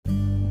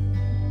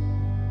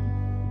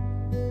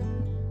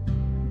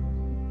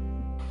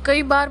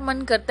कई बार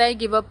मन करता है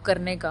गिव अप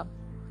करने का।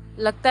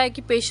 लगता है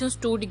कि पेशेंस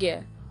टूट गया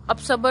है, अब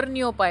सब्र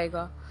नहीं हो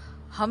पाएगा।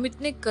 हम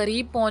इतने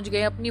करीब पहुंच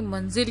गए अपनी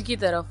मंजिल की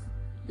तरफ,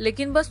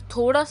 लेकिन बस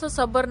थोड़ा सा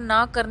सब्र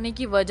ना करने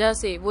की वजह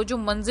से वो जो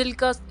मंजिल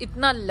का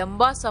इतना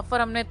लंबा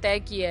सफर हमने तय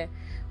किया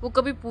है वो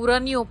कभी पूरा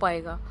नहीं हो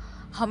पाएगा।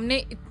 हमने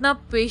इतना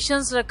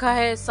पेशेंस रखा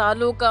है,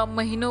 सालों का,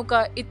 महीनों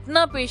का,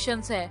 इतना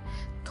पेशेंस है।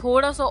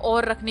 थोड़ा सा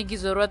और रखने की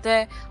जरूरत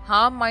है।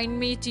 हाँ, माइंड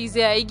में ये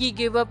चीजें आएगी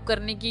गिव अप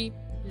करने की,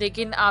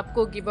 लेकिन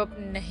आपको गिव अप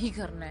नहीं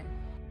करना है।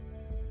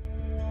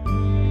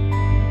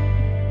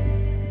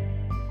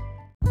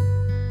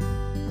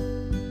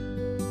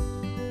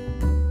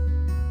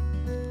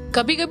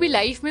 कभी कभी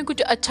लाइफ में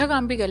कुछ अच्छा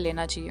काम भी कर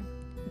लेना चाहिए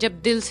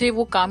जब दिल से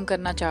वो काम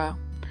करना चाहा।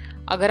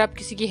 अगर आप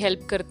किसी की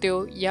हेल्प करते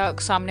हो या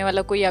सामने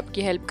वाला कोई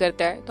आपकी हेल्प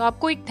करता है तो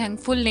आपको एक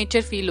थैंकफुल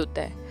नेचर फील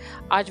होता है।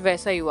 आज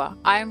वैसा ही हुआ।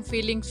 I am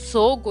feeling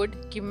so good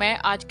कि मैं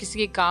आज किसी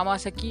के काम आ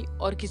सकी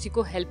और किसी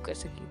को हेल्प कर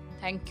सकी।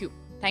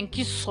 Thank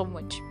you so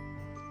much.